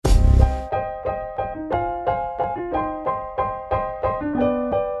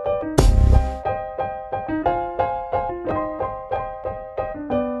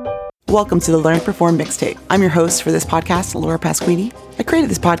Welcome to the Learn Perform Mixtape. I'm your host for this podcast, Laura Pasquini. I created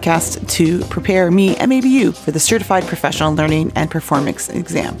this podcast to prepare me and maybe you for the Certified Professional Learning and Performance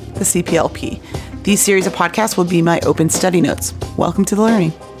Exam, the CPLP. These series of podcasts will be my open study notes. Welcome to the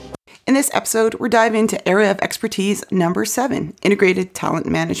learning. In this episode, we're diving into area of expertise number 7, integrated talent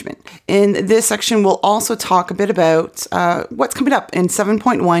management. In this section, we'll also talk a bit about what's coming up in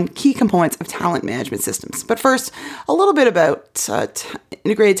 7.1, key components of talent management systems. But first, a little bit about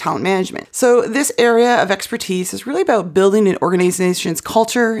integrated talent management. So this area of expertise is really about building an organization's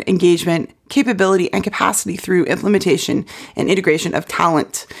culture, engagement, capability, and capacity through implementation and integration of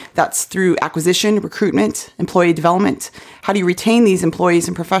talent. That's through acquisition, recruitment, employee development. How do you retain these employees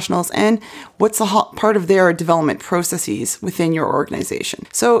and professionals, and what's the part of their development processes within your organization?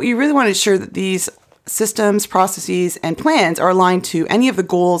 So you really want to ensure that these systems, processes, and plans are aligned to any of the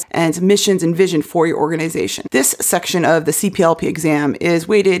goals and missions and vision for your organization. This section of the CPLP exam is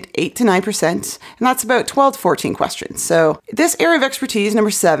weighted 8 to 9%, and that's about 12 to 14 questions. So this area of expertise,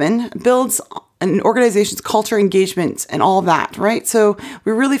 number 7, builds an organization's culture, engagement, and all of that, right? So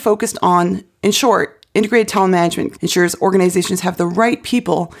we're really focused on, in short, integrated talent management ensures organizations have the right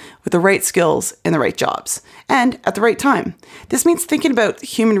people with the right skills in the right jobs and at the right time. This means thinking about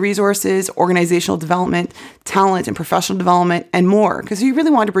human resources, organizational development, talent and professional development, and more, because you really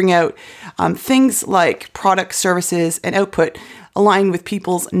want to bring out things like products, services, and output aligned with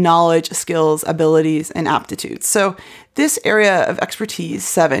people's knowledge, skills, abilities, and aptitudes. So this area of expertise,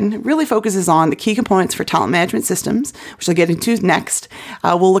 7, really focuses on the key components for talent management systems, which I'll get into next.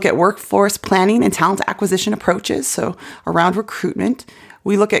 We'll look at workforce planning and talent acquisition approaches, so around recruitment.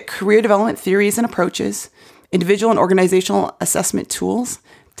 We look at career development theories and approaches, individual and organizational assessment tools,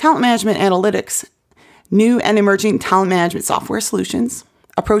 talent management analytics, new and emerging talent management software solutions,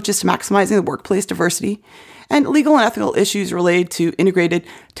 approaches to maximizing the workplace diversity, and legal and ethical issues related to integrated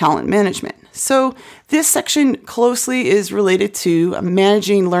talent management. So this section closely is related to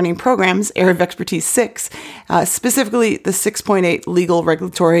managing learning programs, area of expertise 6, specifically the 6.8 legal,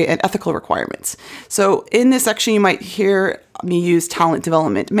 regulatory, and ethical requirements. So in this section, you might hear me use talent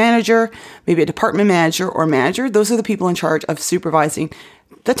development manager, maybe a department manager or manager. Those are the people in charge of supervising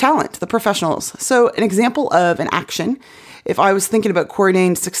the talent, the professionals. So an example of an action, if I was thinking about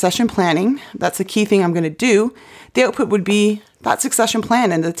coordinating succession planning, that's a key thing I'm going to do. The output would be that succession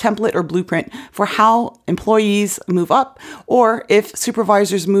plan and the template or blueprint for how employees move up, or if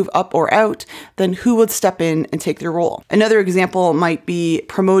supervisors move up or out, then who would step in and take their role. Another example might be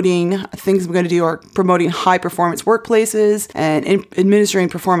promoting things I'm going to do are promoting high performance workplaces and administering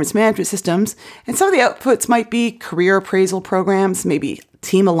performance management systems. And some of the outputs might be career appraisal programs, maybe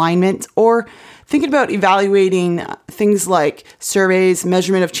team alignment, or thinking about evaluating things like surveys,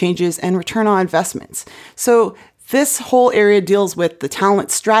 measurement of changes, and return on investments. So this whole area deals with the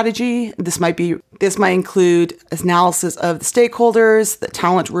talent strategy. This might include analysis of the stakeholders, the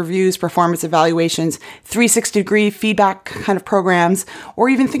talent reviews, performance evaluations, 360-degree feedback kind of programs, or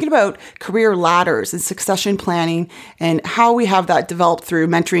even thinking about career ladders and succession planning and how we have that developed through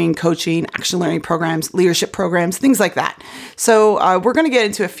mentoring, coaching, action learning programs, leadership programs, things like that. So we're going to get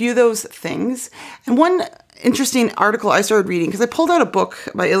into a few of those things. And one interesting article I started reading, because I pulled out a book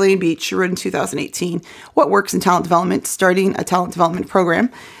by Elaine Beach, she wrote in 2018, What Works in Talent Development, Starting a Talent Development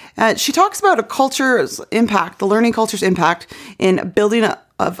Program. She talks about a culture's impact, the learning culture's impact in building a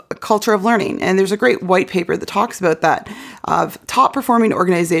culture of learning. And there's a great white paper that talks about that. Top performing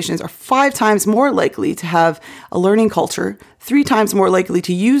organizations are 5 times more likely to have a learning culture, 3 times more likely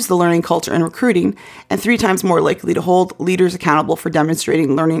to use the learning culture in recruiting, and 3 times more likely to hold leaders accountable for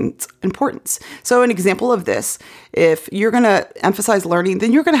demonstrating learning's importance. So an example of this, if you're going to emphasize learning,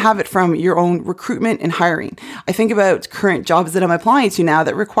 then you're going to have it from your own recruitment and hiring. I think about current jobs that I'm applying to now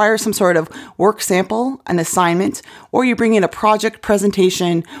that require some sort of work sample, an assignment, or you bring in a project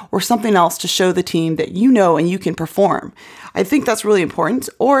presentation or something else to show the team that you know and you can perform. I think that's really important.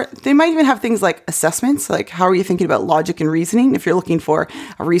 Or they might even have things like assessments, like how are you thinking about logic and reasoning if you're looking for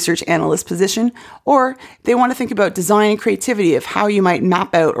a research analyst position, or they want to think about design and creativity of how you might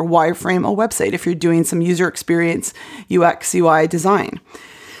map out or wireframe a website if you're doing some user experience, UX, UI design.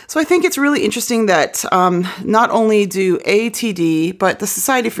 So I think it's really interesting that not only do ATD, but the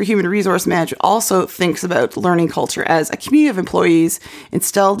Society for Human Resource Management also thinks about learning culture as a community of employees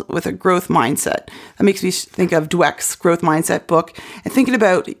instilled with a growth mindset. That makes me think of Dweck's Growth Mindset book and thinking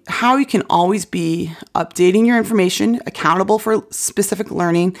about how you can always be updating your information, accountable for specific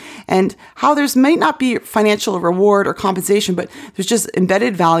learning, and how there's might not be financial reward or compensation, but there's just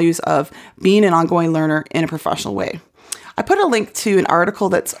embedded values of being an ongoing learner in a professional way. I put a link to an article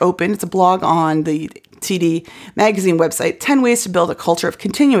that's open. It's a blog on the TD magazine website, 10 Ways to Build a Culture of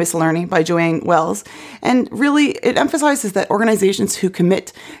Continuous Learning by Joanne Wells. And really, it emphasizes that organizations who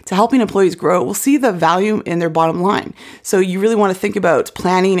commit to helping employees grow will see the value in their bottom line. So you really want to think about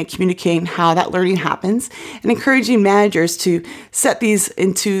planning and communicating how that learning happens and encouraging managers to set these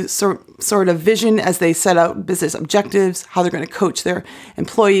into sort of vision as they set out business objectives, how they're going to coach their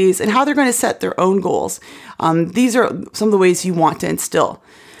employees, and how they're going to set their own goals. These are some of the ways you want to instill.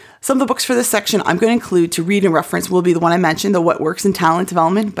 Some of the books for this section I'm going to include to read and reference will be the one I mentioned, the What Works in Talent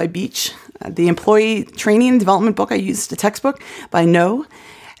Development by Beach, the Employee Training and Development book I used, a textbook by No,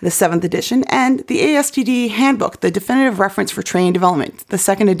 the 7th edition, and the ASTD Handbook, the Definitive Reference for Training Development, the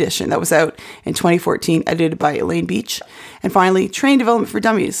 2nd edition that was out in 2014, edited by Elaine Beach. And finally, Training Development for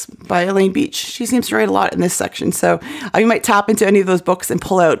Dummies by Elaine Beach. She seems to write a lot in this section, so you might tap into any of those books and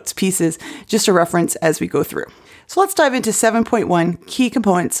pull out pieces just to reference as we go through. So let's dive into 7.1 key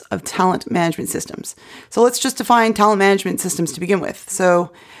components of talent management systems. So let's just define talent management systems to begin with.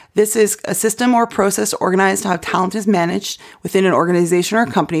 So this is a system or process organized to how talent is managed within an organization or a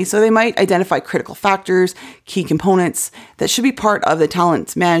company. So they might identify critical factors, key components that should be part of the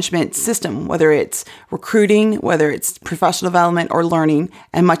talent management system, whether it's recruiting, whether it's professional development or learning,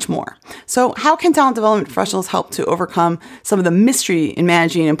 and much more. So how can talent development professionals help to overcome some of the mystery in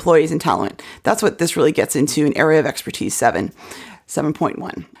managing employees and talent? That's what this really gets into in Area of Expertise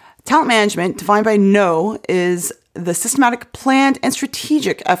 7.1. Talent management, defined by No, is the systematic, planned, and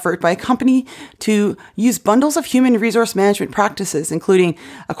strategic effort by a company to use bundles of human resource management practices, including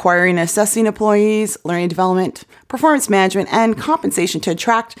acquiring and assessing employees, learning and development, performance management, and compensation to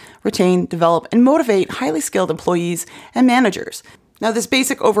attract, retain, develop, and motivate highly skilled employees and managers. Now, this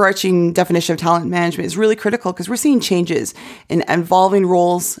basic overarching definition of talent management is really critical because we're seeing changes in evolving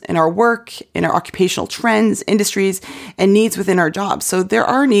roles in our work, in our occupational trends, industries, and needs within our jobs. So there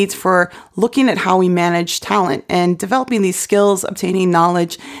are needs for looking at how we manage talent and developing these skills, obtaining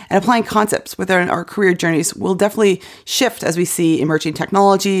knowledge, and applying concepts within our career journeys will definitely shift as we see emerging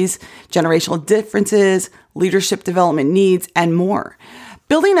technologies, generational differences, leadership development needs, and more.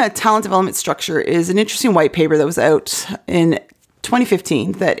 Building a talent development structure is an interesting white paper that was out in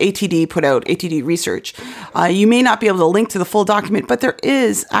 2015 that ATD put out, ATD Research. You may not be able to link to the full document, but there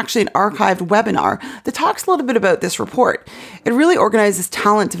is actually an archived webinar that talks a little bit about this report. It really organizes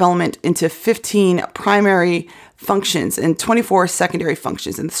talent development into 15 primary functions and 24 secondary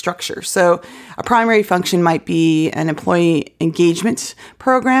functions in the structure. So a primary function might be an employee engagement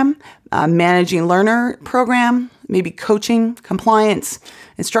program, a managing learner program, maybe coaching, compliance,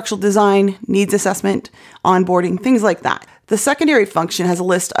 instructional design, needs assessment, onboarding, things like that. The secondary function has a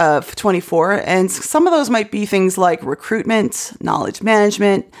list of 24, and some of those might be things like recruitment, knowledge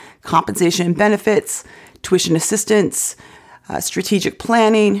management, compensation and benefits, tuition assistance, strategic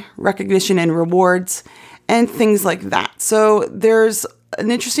planning, recognition and rewards, and things like that. So there's an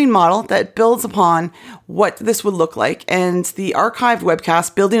interesting model that builds upon what this would look like. And the archived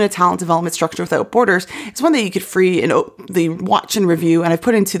webcast, Building a Talent Development Structure Without Borders, is one that you could free and watch and review. And I've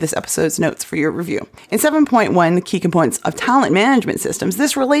put into this episode's notes for your review. In 7.1, the key components of talent management systems,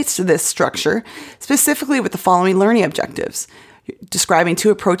 this relates to this structure, specifically with the following learning objectives: describing 2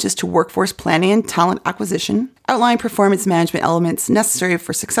 approaches to workforce planning and talent acquisition, outline performance management elements necessary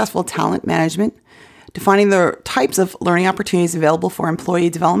for successful talent management, defining the types of learning opportunities available for employee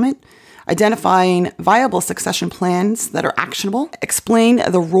development, identifying viable succession plans that are actionable, explain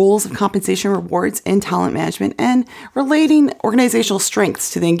the roles of compensation rewards in talent management, and relating organizational strengths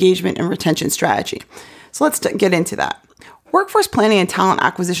to the engagement and retention strategy. So let's get into that. Workforce planning and talent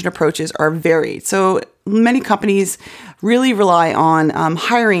acquisition approaches are varied. So many companies really rely on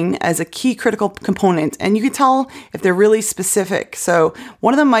hiring as a key critical component, and you can tell if they're really specific. So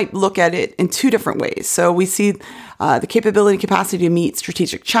one of them might look at it in 2 different ways. So we see the capability and capacity to meet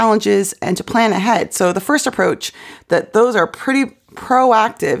strategic challenges and to plan ahead. So the first approach, that those are pretty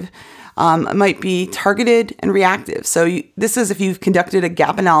proactive, might be targeted and reactive. So this is if you've conducted a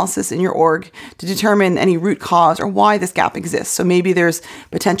gap analysis in your org to determine any root cause or why this gap exists. So maybe there's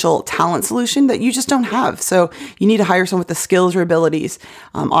potential talent solution that you just don't have. So you need to hire someone with the skills or abilities.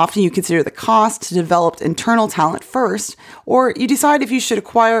 Often you consider the cost to develop internal talent first, or you decide if you should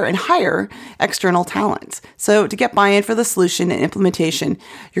acquire and hire external talent. So to get buy-in for the solution and implementation,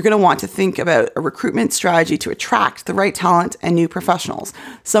 you're going to want to think about a recruitment strategy to attract the right talent and new professionals.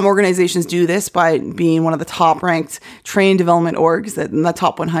 Some organizations do this by being one of the top ranked training development orgs in the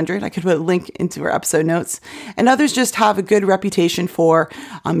top 100. I could put a link into our episode notes. And others just have a good reputation for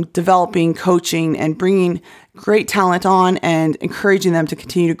developing, coaching, and bringing great talent on and encouraging them to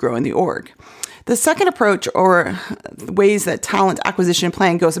continue to grow in the org. The second approach, or ways that talent acquisition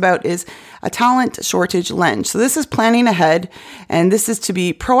plan goes about, is a talent shortage lens. So this is planning ahead, and this is to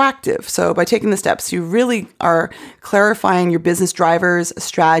be proactive. So by taking the steps, you really are clarifying your business drivers,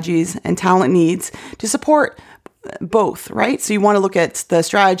 strategies, and talent needs to support both, right? So you want to look at the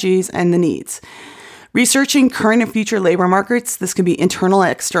strategies and the needs. Researching current and future labor markets. This can be internal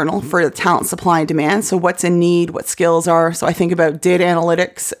and external for the talent supply and demand. So what's in need, what skills are. So I think about data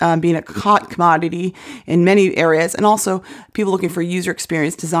analytics being a hot commodity in many areas, and also people looking for user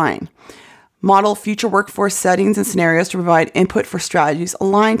experience design. Model future workforce settings and scenarios to provide input for strategies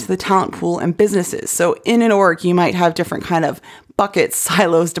aligned to the talent pool and businesses. So in an org, you might have different kind of buckets,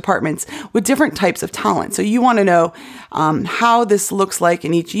 silos, departments with different types of talent. So you want to know how this looks like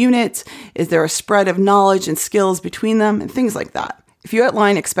in each unit. Is there a spread of knowledge and skills between them, and things like that? If you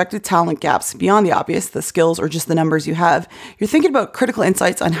outline expected talent gaps beyond the obvious, the skills or just the numbers you have, you're thinking about critical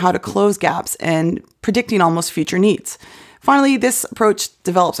insights on how to close gaps and predicting almost future needs. Finally, this approach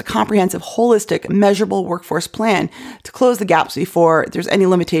develops a comprehensive, holistic, measurable workforce plan to close the gaps before there's any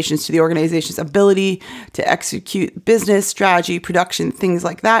limitations to the organization's ability to execute business, strategy, production, things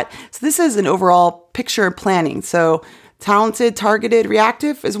like that. So this is an overall picture of planning. So talented, targeted,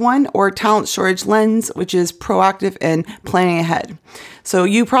 reactive is one, or talent shortage lens, which is proactive and planning ahead. So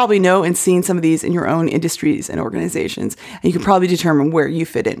you probably know and seen some of these in your own industries and organizations, and you can probably determine where you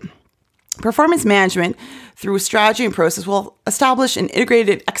fit in. Performance management through strategy and process will establish an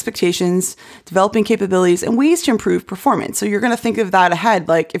integrated expectations, developing capabilities, and ways to improve performance. So you're going to think of that ahead,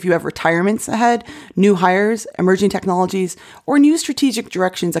 like if you have retirements ahead, new hires, emerging technologies, or new strategic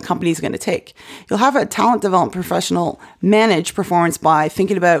directions a company is going to take. You'll have a talent development professional manage performance by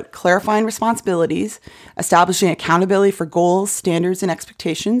thinking about clarifying responsibilities, establishing accountability for goals, standards, and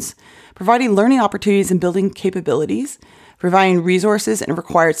expectations, providing learning opportunities and building capabilities, providing resources and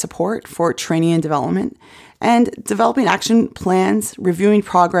required support for training and development, and developing action plans, reviewing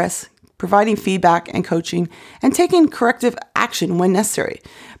progress, providing feedback and coaching, and taking corrective action when necessary.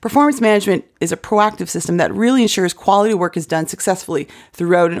 Performance management is a proactive system that really ensures quality work is done successfully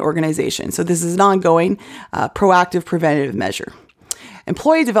throughout an organization. So this is an ongoing, proactive, preventative measure.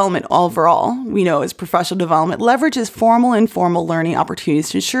 Employee development overall, we know as professional development, leverages formal and informal learning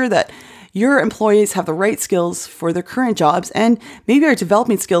opportunities to ensure that your employees have the right skills for their current jobs and maybe are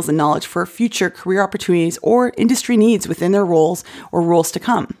developing skills and knowledge for future career opportunities or industry needs within their roles or roles to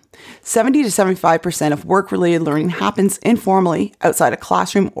come. 70 to 75% of work-related learning happens informally outside a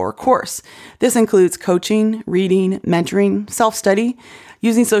classroom or course. This includes coaching, reading, mentoring, self-study,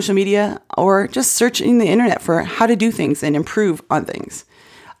 using social media, or just searching the internet for how to do things and improve on things.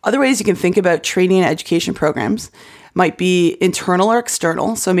 Other ways you can think about training and education programs might be internal or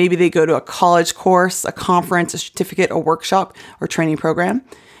external. So maybe they go to a college course, a conference, a certificate, a workshop, or training program.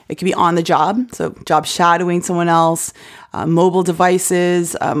 It can be on the job, so job shadowing someone else, mobile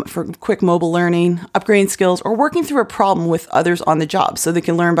devices for quick mobile learning, upgrading skills, or working through a problem with others on the job so they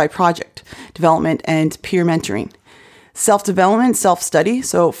can learn by project development and peer mentoring. Self-development, self-study,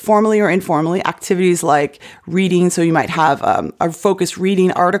 so formally or informally, activities like reading. So you might have a focused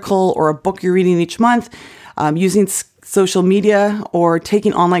reading article or a book you're reading each month, using social media or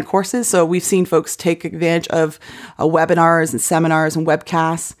taking online courses. So we've seen folks take advantage of webinars and seminars and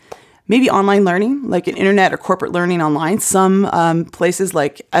webcasts. Maybe online learning, like an internet or corporate learning online. Some places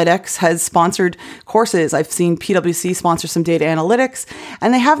like edX has sponsored courses. I've seen PwC sponsor some data analytics,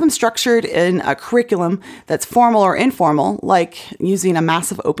 and they have them structured in a curriculum that's formal or informal, like using a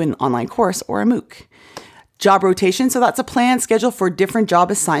massive open online course or a MOOC. Job rotation, so that's a planned schedule for different job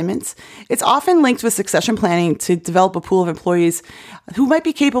assignments. It's often linked with succession planning to develop a pool of employees who might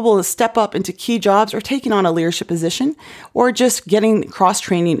be capable to step up into key jobs or taking on a leadership position or just getting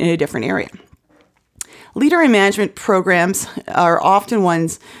cross-training in a different area. Leader and management programs are often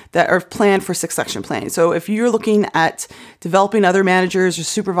ones that are planned for succession planning. So if you're looking at developing other managers or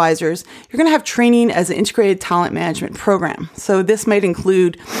supervisors, you're going to have training as an integrated talent management program. So this might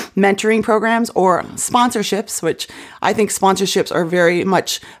include mentoring programs or sponsorships, which I think sponsorships are very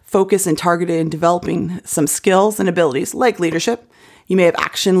much focused and targeted in developing some skills and abilities like leadership. You may have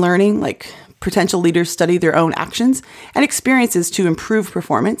action learning, like potential leaders study their own actions and experiences to improve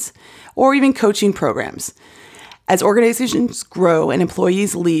performance, or even coaching programs. As organizations grow and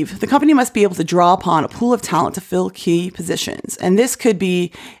employees leave, the company must be able to draw upon a pool of talent to fill key positions. And this could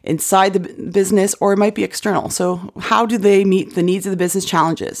be inside the business or it might be external. So how do they meet the needs of the business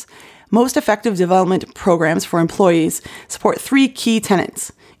challenges? Most effective development programs for employees support 3 key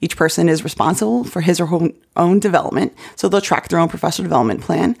tenets. Each person is responsible for his or her own development, so they'll track their own professional development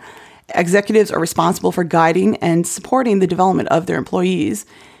plan. Executives are responsible for guiding and supporting the development of their employees.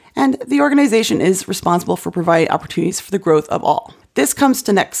 and the organization is responsible for providing opportunities for the growth of all. This comes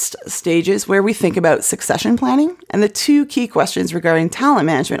to next stages where we think about succession planning, and the two key questions regarding talent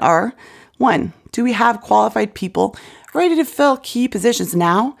management are, 1, do we have qualified people ready to fill key positions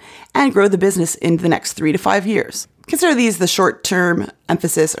now and grow the business in the next 3 to 5 years? Consider these the short-term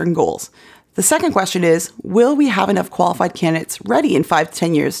emphasis and goals. The second question is, will we have enough qualified candidates ready in 5 to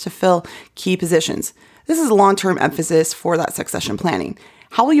 10 years to fill key positions? This is a long-term emphasis for that succession planning.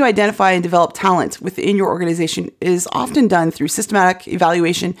 How will you identify and develop talent within your organization is often done through systematic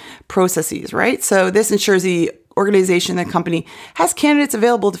evaluation processes, right? So this ensures the organization, the company, has candidates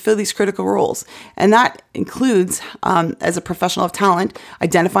available to fill these critical roles. And that includes, as a professional of talent,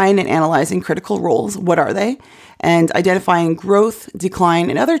 identifying and analyzing critical roles. What are they? And identifying growth, decline,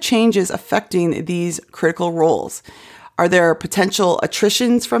 and other changes affecting these critical roles. Are there potential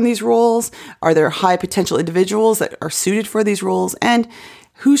attritions from these roles? Are there high potential individuals that are suited for these roles? And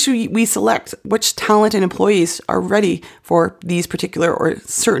who should we select? Which talent and employees are ready for these particular or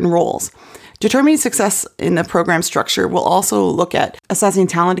certain roles? Determining success in the program structure will also look at assessing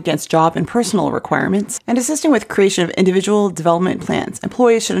talent against job and personal requirements and assisting with creation of individual development plans.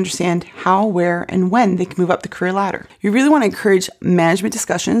 Employees should understand how, where, and when they can move up the career ladder. You really want to encourage management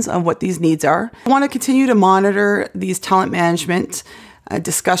discussions on what these needs are. You want to continue to monitor these talent management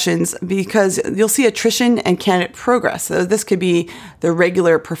discussions because you'll see attrition and candidate progress. So this could be the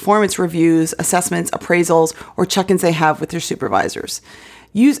regular performance reviews, assessments, appraisals, or check-ins they have with their supervisors.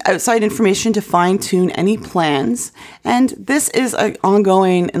 Use outside information to fine-tune any plans, and this is an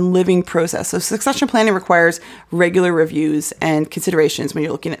ongoing and living process. So succession planning requires regular reviews and considerations when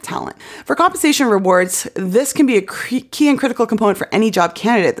you're looking at talent. For compensation rewards, this can be a key and critical component for any job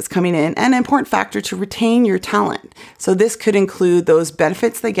candidate that's coming in and an important factor to retain your talent. So this could include those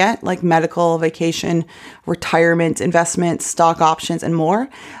benefits they get, like medical, vacation, retirement, investment, stock options, and more.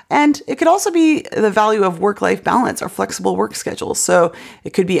 And it could also be the value of work-life balance or flexible work schedules. So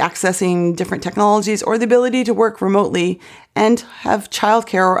it could be accessing different technologies or the ability to work remotely and have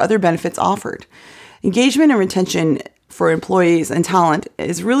childcare or other benefits offered. Engagement and retention for employees and talent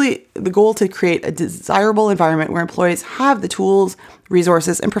is really the goal to create a desirable environment where employees have the tools,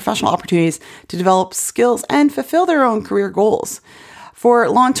 resources, and professional opportunities to develop skills and fulfill their own career goals. For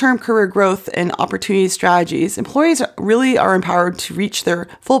long-term career growth and opportunity strategies, employees really are empowered to reach their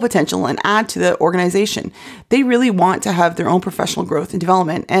full potential and add to the organization. They really want to have their own professional growth and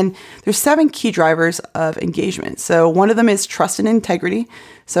development. And there's 7 key drivers of engagement. So one of them is trust and integrity.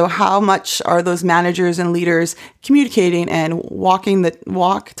 So how much are those managers and leaders communicating and walking the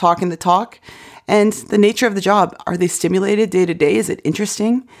walk, talking the talk? And the nature of the job. Are they stimulated day to day? Is it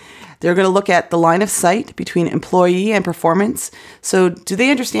interesting? They're going to look at the line of sight between employee and performance. So do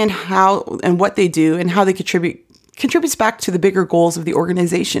they understand how and what they do and how they contributes back to the bigger goals of the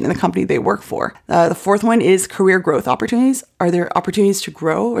organization and the company they work for? The fourth one is career growth opportunities. Are there opportunities to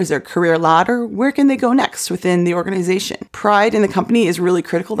grow? Or is there a career ladder? Where can they go next within the organization? Pride in the company is really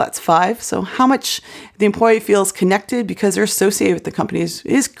critical. That's 5. So how much the employee feels connected because they're associated with the company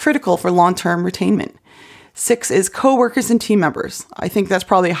is critical for long-term retainment. 6 is coworkers and team members. I think that's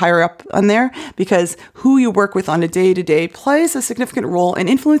probably higher up on there because who you work with on a day-to-day plays a significant role and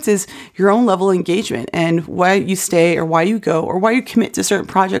influences your own level of engagement and why you stay or why you go or why you commit to certain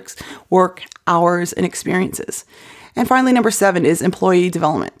projects, work, hours, and experiences. And finally, number 7 is employee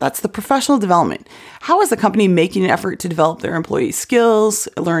development. That's the professional development. How is the company making an effort to develop their employees' skills,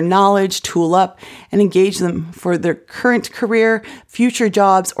 learn knowledge, tool up, and engage them for their current career, future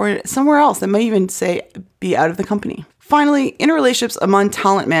jobs, or somewhere else that may even say be out of the company? Finally, interrelationships among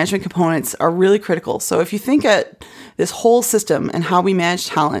talent management components are really critical. So if you think at this whole system and how we manage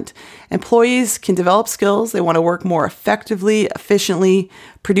talent, employees can develop skills. They want to work more effectively, efficiently,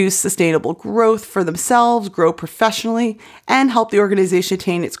 produce sustainable growth for themselves, grow professionally, and help the organization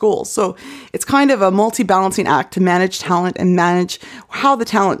attain its goals. So it's kind of a multi-balancing act to manage talent and manage how the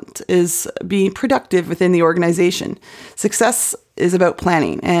talent is being productive within the organization. Success is about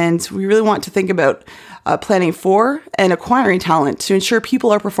planning, and we really want to think about planning for and acquiring talent to ensure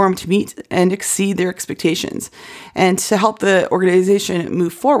people are performing to meet and exceed their expectations. And to help the organization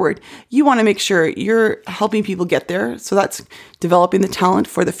move forward, you want to make sure you're helping people get there. So that's developing the talent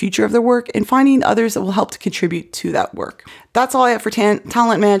for the future of their work and finding others that will help to contribute to that work. That's all I have for talent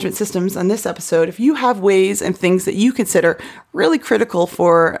management systems on this episode. If you have ways and things that you consider really critical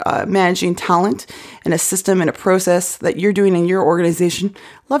for managing talent and a system and a process that you're doing in your organization,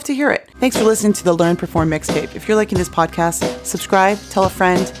 love to hear it. Thanks for listening to the Learn Perform Mixtape. If you're liking this podcast, subscribe, tell a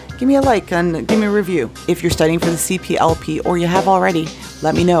friend, give me a like and give me a review. If you're studying for the CPLP or you have already,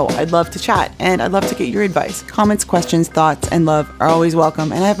 let me know. I'd love to chat and I'd love to get your advice. Comments, questions, thoughts, and love are always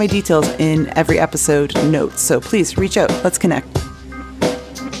welcome. And I have my details in every episode notes. So please reach out. Let's connect.